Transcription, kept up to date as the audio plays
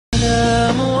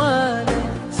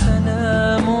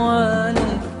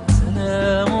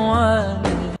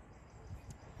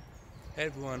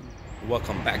everyone,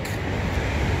 welcome back.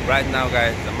 Right now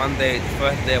guys, the Monday, the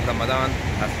first day of Ramadan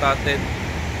has started,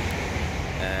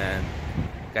 and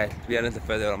guys, to be honest, the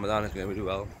first day of Ramadan is going really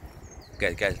well.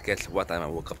 Guess what time I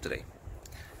woke up today?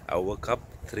 I woke up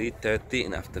 3:30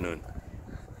 in the afternoon.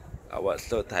 I was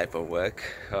so tired from work.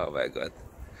 Oh my god.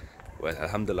 Well,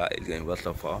 alhamdulillah, it's going well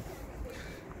so far.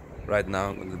 Right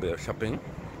now I'm going to do a bit of shopping.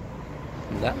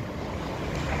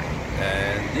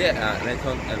 And yeah, later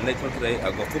on today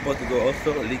I got football to go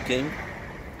also, a league game.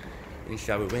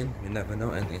 Inshallah we win, we never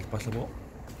know, anything is possible.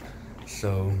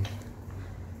 So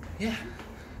yeah,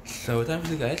 so time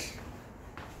for you guys.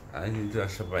 I need to do a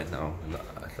shop right now,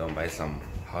 so buy some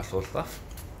household stuff.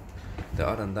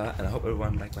 Other than that, and I hope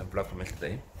everyone liked my vlog from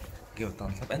yesterday. Give a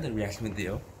thumbs up and the reaction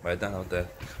video by done of the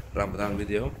Ramadan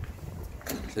video.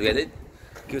 So get it?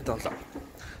 Give a thumbs up.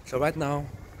 So right now,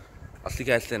 I'll see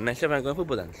you guys in the next shot. I'm going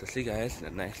football then. So see you guys in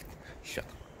the next shot.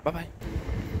 Bye bye.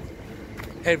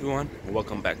 Hey everyone,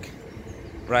 welcome back.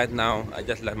 Right now, I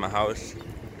just left my house,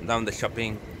 done the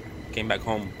shopping, came back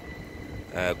home,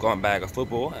 going back of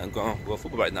football, and go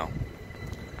football right now.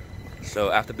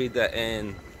 So I have to be there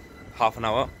in half an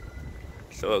hour.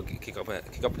 So kick up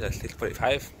at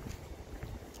 6:45.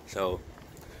 So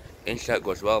inshallah it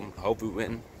goes well. I hope we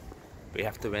win. We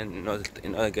have to win in order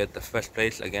to get the first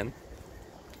place again.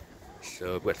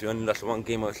 So because we only lost one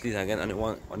game of the season again, only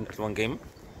one game.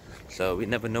 So we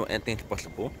never know, anything's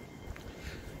possible.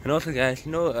 And also guys,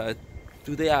 you know,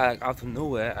 today out of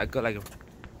nowhere I got like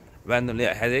randomly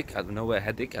a headache. I don't know why. I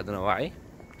don't know why.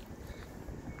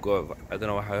 I don't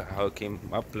know how it came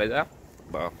up like that.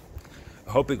 But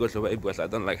I hope it goes away because I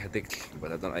don't like headaches.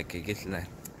 But I don't like it.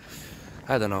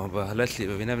 I don't know, but let's see.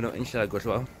 But we never know. Inshallah it goes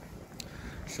well.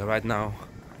 So right now,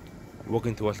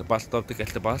 walking towards the bus stop to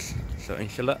catch the bus. So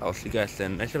inshallah, I'll see you guys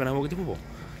then next time when I'm walking to football.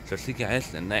 So see you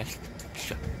guys in the next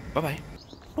shot. Bye bye.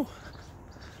 Oh.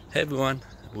 Hey everyone,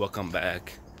 welcome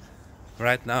back.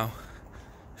 Right now,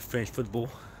 finished football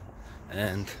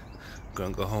and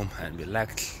gonna go home and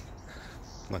relax.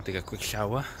 I'm gonna take a quick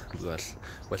shower because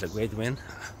it was a great win.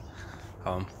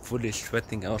 I'm fully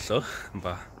sweating also,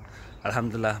 but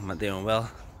alhamdulillah, I'm doing well.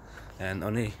 And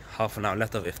only half an hour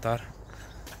left of iftar.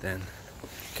 Then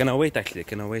cannot wait to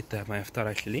have my iftar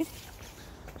actually.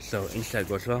 So inshallah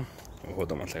goes well. Oh,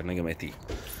 hold on one second, I'm gonna get my tea.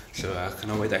 So I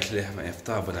cannot wait to actually have my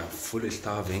iftar, but I'm fully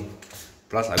starving.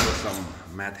 Plus I got some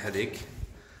mad headache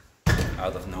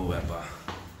out of nowhere, but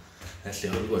let's see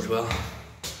how it goes well.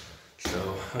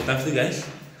 So thanks you guys.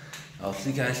 I'll see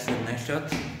you guys in the next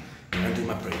shot and do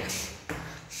my prayers.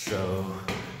 So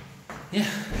yeah,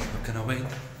 I cannot wait,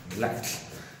 relax.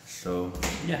 So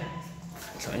yeah,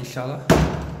 so inshallah.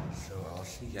 So I'll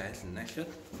see you guys in the next shot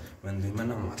when we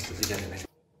manam. So see you guys in the next.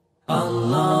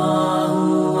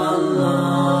 Allahu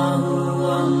Allahu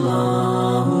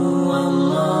Allahu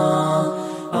Allah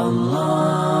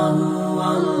Allahu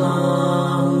Allahu Allahu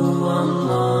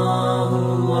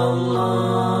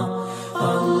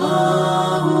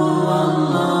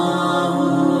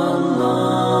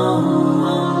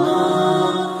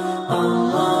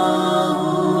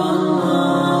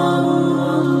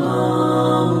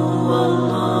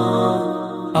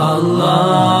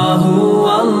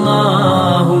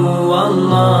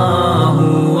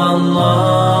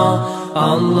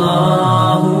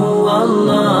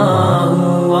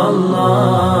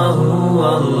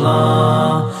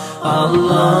Allah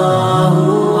Allahu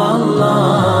Allahu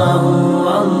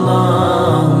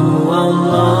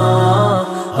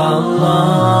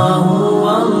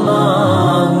Allahu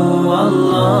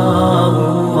Allahu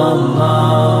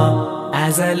Allahu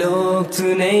As I look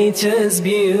to nature's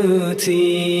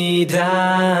beauty,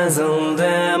 dazzled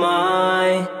am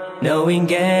I, knowing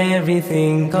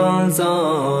everything calls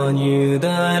on you,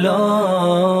 the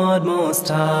Lord Most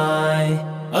High.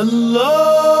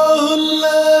 الله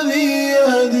الذي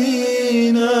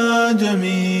يهدينا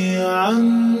جميعا،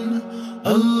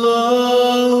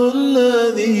 الله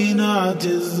الذي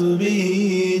نعتز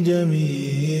به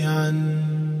جميعا.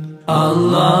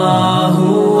 الله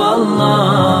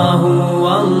الله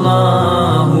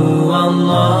الله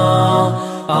الله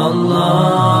الله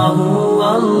الله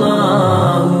الله الله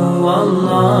الله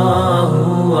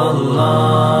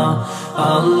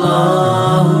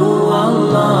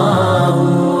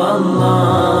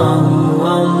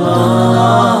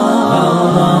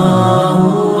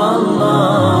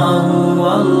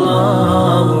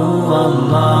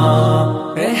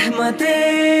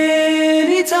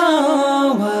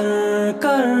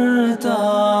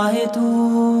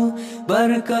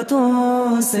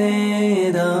बरकतों से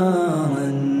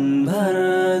दामन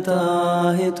भरता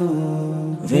है तू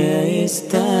Wer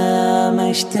ist der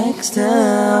mächtigste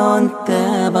und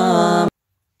der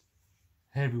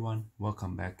Hey everyone,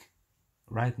 welcome back.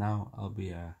 Right now I'll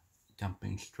be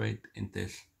jumping straight into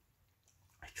this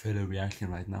trailer reaction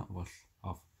right now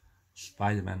of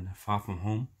Spider-Man Far From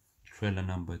Home, trailer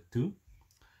number 2.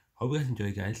 Hope you guys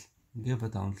enjoy, guys. Give a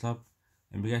thumbs up.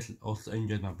 And if you guys also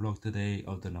enjoyed my vlog today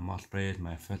of the Namaz prayers,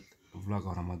 my first vlog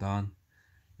of Ramadan.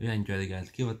 If you enjoyed it, guys,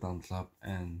 give a thumbs up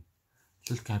and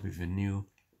subscribe if you're new.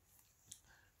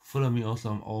 Follow me also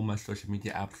on all my social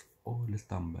media apps. All is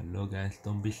down below, guys.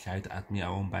 Don't be shy to add me, I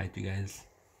won't bite you guys.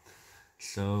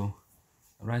 So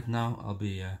right now I'll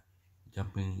be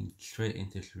jumping straight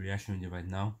into this reaction video right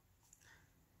now.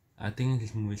 I think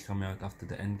this movie is coming out after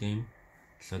the end game,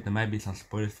 so there might be some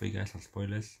spoilers for you guys, some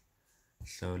spoilers.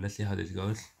 So let's see how this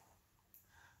goes.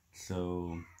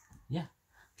 So yeah,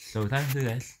 so thank you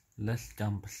guys. Let's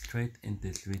jump straight into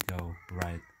this video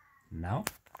right now.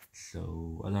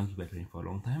 So I don't keep it waiting for a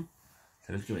long time.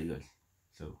 So let's do it, guys.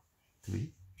 So 3,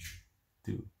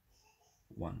 2,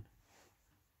 1,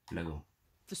 let go.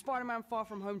 The Spider-Man Far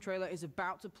From Home trailer is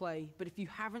about to play, but if you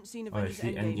haven't seen Avengers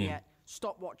Endgame yet,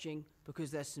 stop watching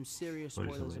because there's some serious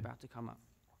spoilers about to come up.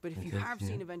 But if you have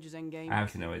seen Avengers Endgame, I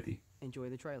have seen it already. Enjoy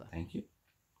the trailer. Thank you.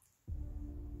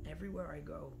 Everywhere I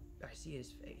go, I see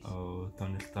his face. Oh,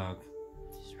 Tony Stark.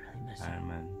 Just really miss Iron him.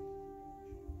 Man.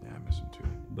 Yeah, I miss him too.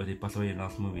 But he passed away in the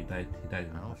last movie. He died I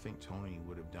in the don't last. think Tony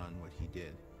would have done what he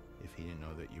did if he didn't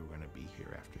know that you were going to be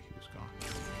here after he was gone.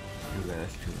 You guys,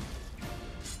 that's true.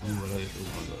 Oh my god, oh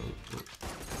my god.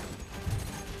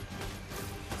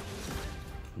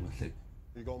 I'm sick.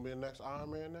 You gonna be the next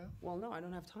Iron Man now? Well, no, I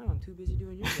don't have time. I'm too busy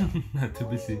doing your job. Not too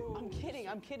busy. I'm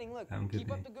kidding. Look, I'm keep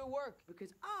up kidding. the good work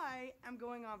because I am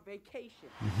going on vacation.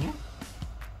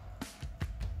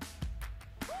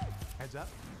 Heads up,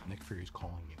 Nick Fury's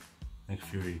calling you. Nick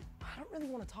Fury. I don't really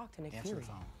want to talk to Nick Answer Fury. the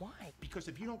phone. Why? Because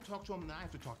if you don't talk to him, then I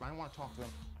have to talk to him. I don't want to talk to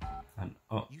him. And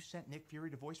oh, You sent Nick Fury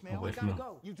to voicemail? Oh, I gotta voicemail.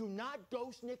 go. You do not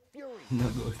ghost Nick Fury. no,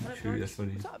 no, Nick Fury. That's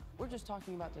funny. What's up? We're just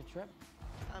talking about the trip.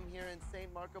 I'm here in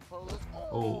St. Marco Polo's.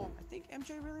 Oh, I think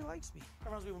MJ really likes me. That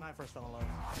reminds me when I first fell in love.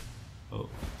 oh.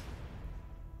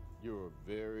 You're a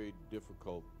very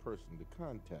difficult person to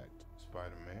contact,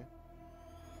 Spider-Man.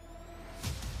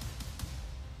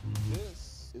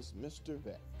 This is Mr.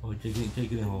 Beck. Oh, take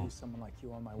it home. Someone like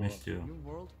you on my world. Missed you. Your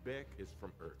world? Beck is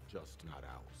from Earth, just not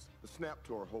ours. The snap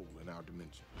to our hole in our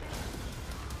dimension.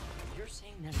 You're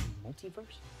saying there's a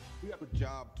multiverse? We have a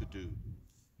job to do,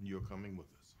 and you're coming with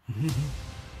us.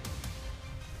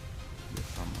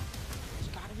 There's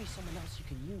gotta be someone else you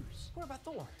can use. What about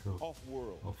Thor?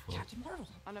 Off-world. Captain Marvel.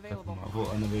 Unavailable. Marvel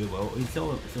unavailable. Oh, he's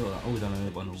still always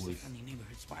unavailable. Always. Friendly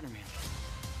neighborhood Spider-Man.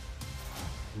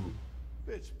 Ooh.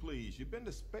 Bitch, please, you've been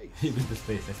to space. He went to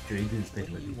space. That's true. He did space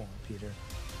What with do you you. want, Peter?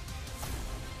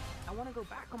 I want to go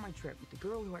back on my trip with the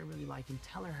girl who I really like and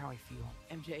tell her how I feel.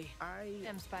 MJ, I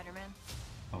I'm Spider-Man.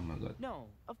 Oh my god. No,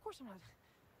 of course I'm not.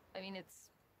 I mean, it's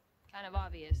kind of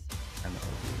obvious. I know.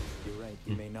 You're right.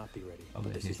 You may not be ready, Oh,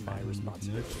 but this he's is my fine.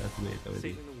 responsibility. That's weird already.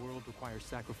 Saving the world requires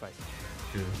sacrifice.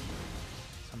 True.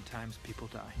 Sometimes people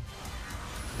die.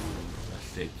 That's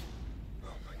sick.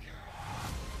 Oh my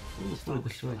God. Ooh, It's not full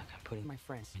destroy. like I'm putting my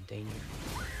friends in danger.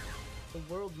 The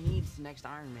world needs the next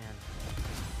Iron Man.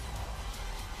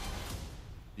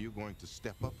 You going to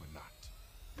step up or not?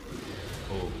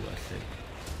 Oh, that's sick.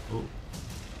 Oh.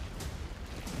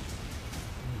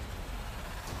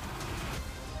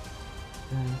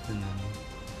 I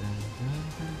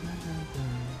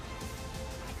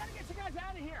gotta get you guys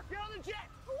out of here. Get on the jet.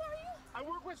 Who are you? I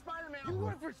work with Spider-Man. You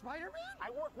work for Spider-Man? I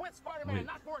work with Spider-Man, Wait.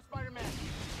 not for Spider-Man.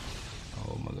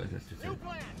 Oh my god, that's just New it.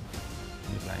 plan.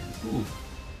 Ooh.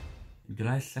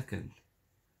 July 2nd.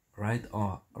 Right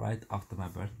after my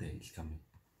birthday is coming.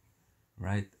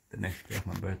 Right the next day of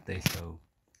my birthday, so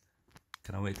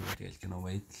cannot wait to watch it, cannot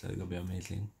wait, so it's gonna be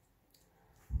amazing.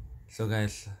 So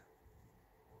guys,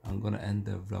 I'm gonna end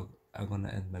the vlog, I'm gonna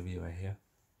end my video right here.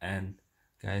 And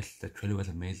guys, the trailer was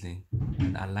amazing,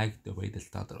 and I like the way they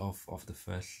started off of the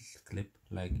first clip,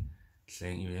 like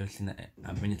saying if you haven't seen the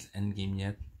Avengers Endgame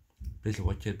yet, please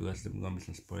watch it because there's gonna be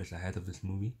some spoilers ahead of this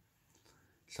movie.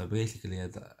 So basically,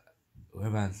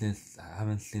 whoever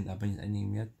haven't seen Avengers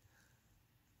Endgame yet,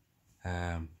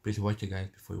 please watch it, guys,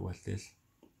 before you watch this.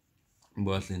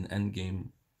 Because in Endgame,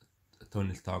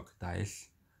 Tony Stark dies,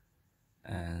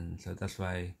 and so that's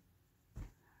why.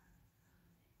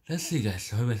 Let's see, guys.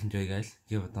 So hope you guys enjoy, guys.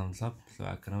 Give a thumbs up. So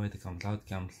I cannot wait to come out.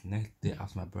 Comes next day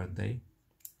after my birthday,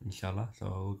 inshallah. So I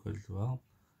hope it goes well.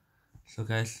 So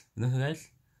guys,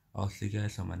 I'll see you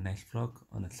guys on my next vlog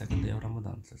on the second day of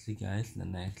Ramadan. So see you guys in the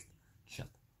next shot.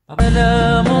 Bye bye.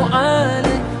 سلام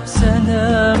عليك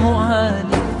سلام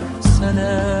عليك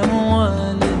سلام